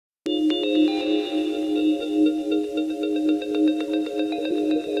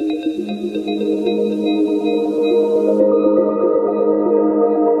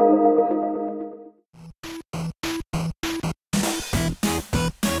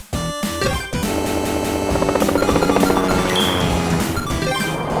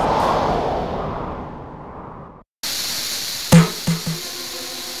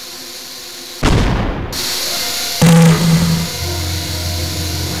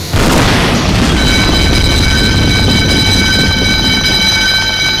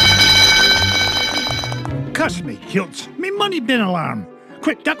money bin alarm.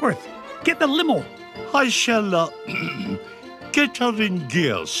 Quick, Duckworth, get the limo. I shall, get her in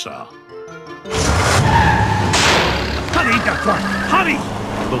gear, sir. Hurry, Duckworth, hurry!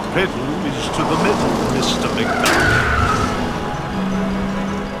 The pedal is to the metal, Mr. McDuck.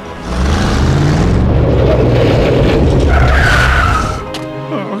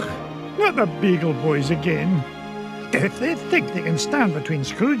 Oh, not the Beagle Boys again. If they think they can stand between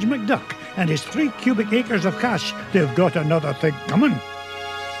Scrooge McDuck and his 3 cubic acres of cash, they've got another thing coming.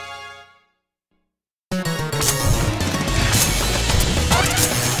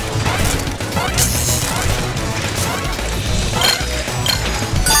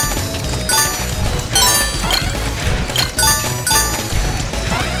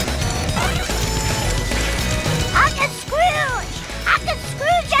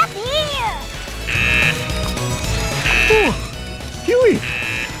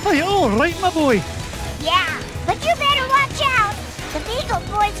 Right, my boy? Yeah, but you better watch out. The Beagle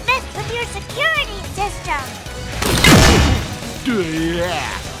Boys messed with your security system.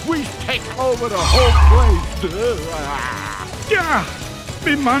 Yeah, we take over the whole place. Yeah,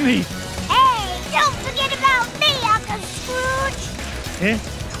 me money. Hey, don't forget about me, Uncle Scrooge. Eh?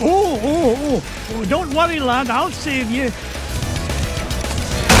 Oh, don't worry, lad, I'll save you.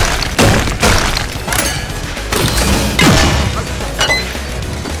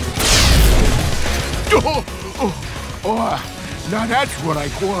 Now that's what I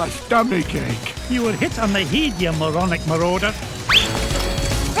call a stomach ache. You were hit on the head, you moronic marauder.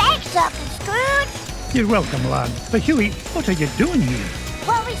 Thanks, Uncle Scrooge. You're welcome, lad. But Huey, what are you doing here?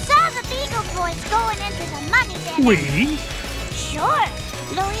 Well, we saw the Beagle Boys going into the money bin. We? Sure.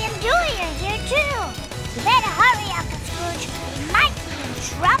 Louie and Dewey are here, too. You better hurry, Uncle Scrooge. We might be in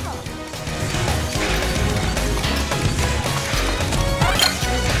trouble.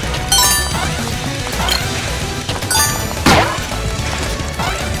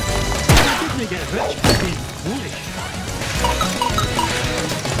 Get rich for being foolish.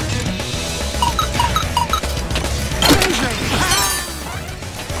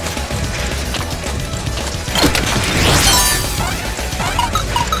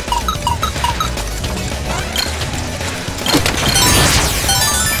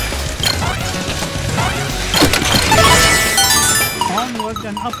 Onward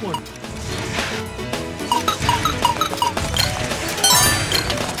and upward.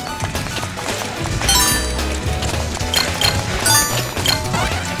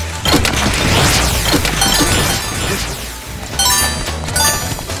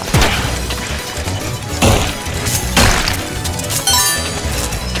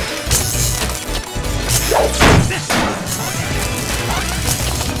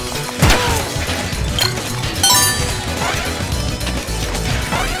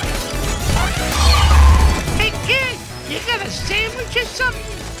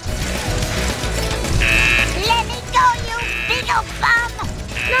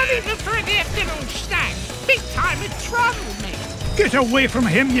 Get away from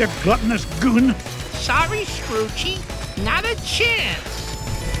him, you gluttonous goon! Sorry, Scroogey. Not a chance.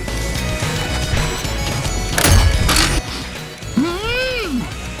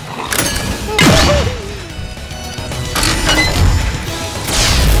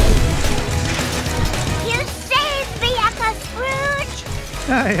 You saved me, Uncle Scrooge!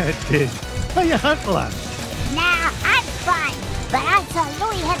 I did. Are you hurt, lad? Nah, I'm fine. But I saw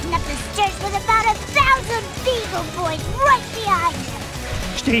Louie heading up the stairs with about 1,000 Beagle Boys right behind him.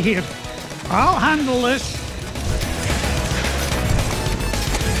 Stay here. I'll handle this.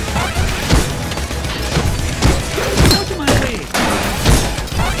 Out of my way.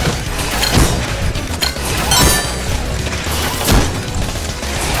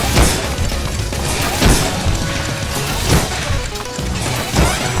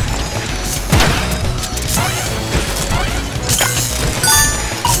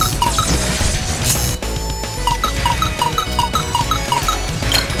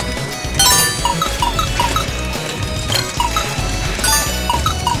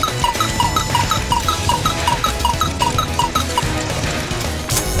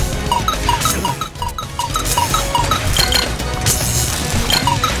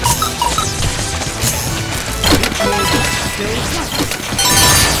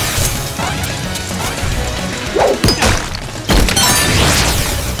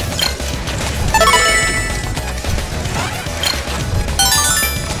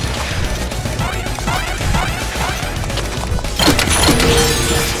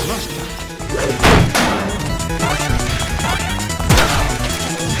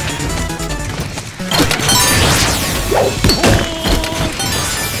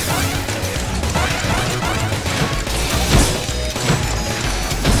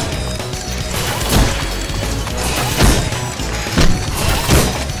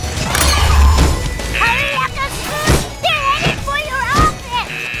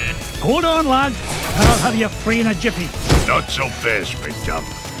 lad. I'll have you free in a jiffy. Not so fast, McDuck.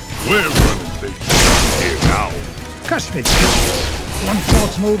 We're running things here now. Cuss me, one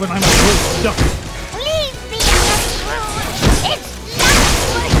false move and I'm a roast duck. Leave me alone, Scrooge. It's not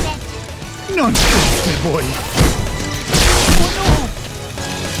worth it. Nonsense, me boy.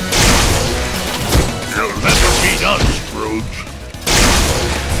 You'll never beat us, Scrooge.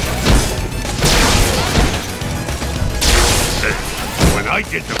 When I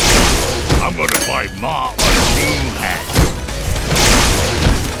get the food, I'm gonna buy Ma a new hat.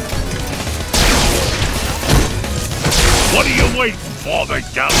 What are you waiting for,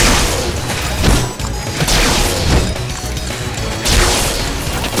 McDuck?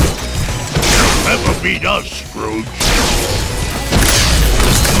 You'll never beat us, Scrooge.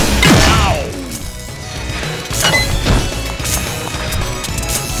 Ow!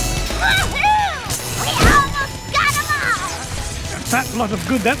 Woohoo! We almost got them all! That lot of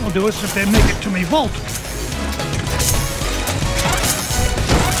good that'll do us if they make it to me vault.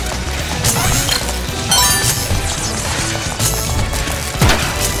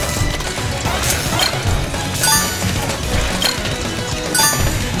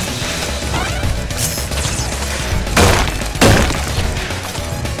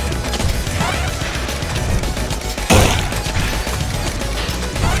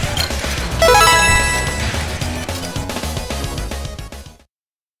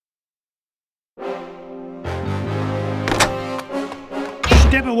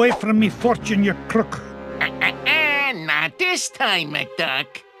 Step away from me, fortune, you crook. Not this time,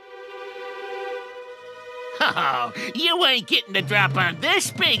 McDuck. Oh, you ain't getting the drop on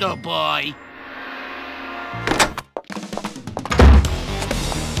this big ol' boy.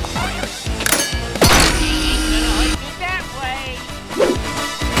 He ain't gonna hurt me that way.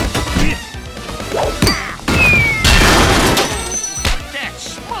 That's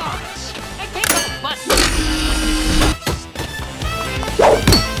smart. I think I'll bust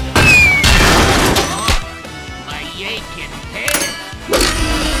my aching head.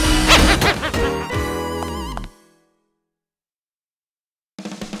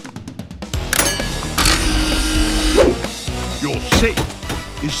 Your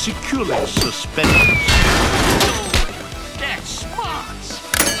safe is securely suspended. That's smart.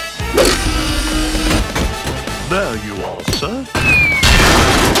 There you are, sir.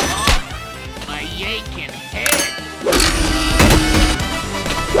 My aching head.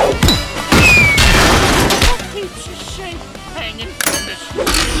 Who keeps a safe hanging from the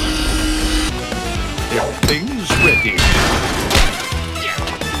ceiling? Everything's ready.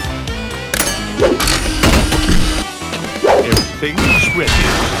 Everything's ready.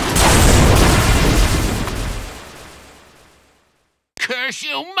 Curse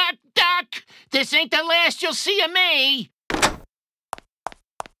you, McDuck! This ain't the last you'll see of me!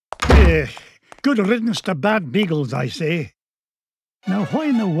 Good riddance to bad beagles, I say. Now, why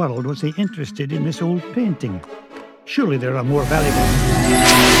in the world was he interested in this old painting? Surely there are more valuable...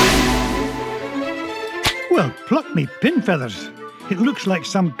 Well, pluck me pin feathers. It looks like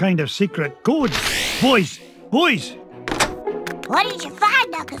some kind of secret code. Boys! Boys! What did you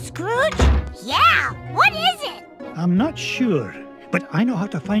find, Uncle Scrooge? Yeah, what is it? I'm not sure, but I know how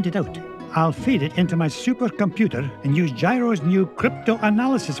to find it out. I'll feed it into my supercomputer and use Gyro's new crypto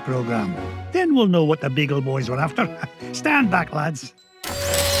analysis program. Then we'll know what the Beagle Boys were after. Stand back, lads.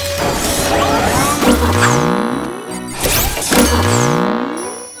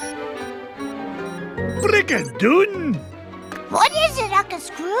 Brigadoon! What is it, Uncle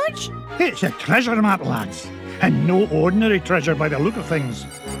Scrooge? It's a treasure map, lads. And no ordinary treasure by the look of things.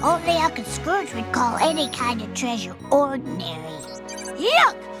 Only Uncle Scrooge would call any kind of treasure ordinary.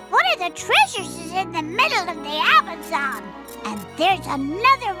 Look! One of the treasures is in the middle of the Amazon. And there's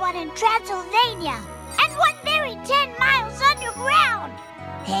another one in Transylvania. And one buried 10 miles underground.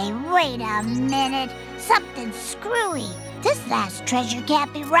 Hey, wait a minute. Something's screwy. This last treasure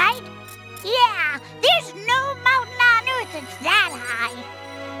can't be right. Yeah, there's no mountain on Earth that's that high.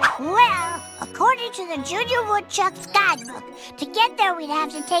 Well, according to the Junior Woodchuck's guidebook, to get there we'd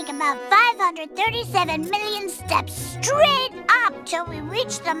have to take about 537 million steps straight up till we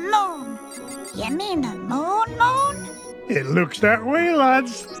reach the moon. You mean the moon? It looks that way,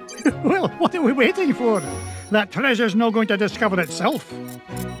 lads. Well, what are we waiting for? That treasure's not going to discover itself.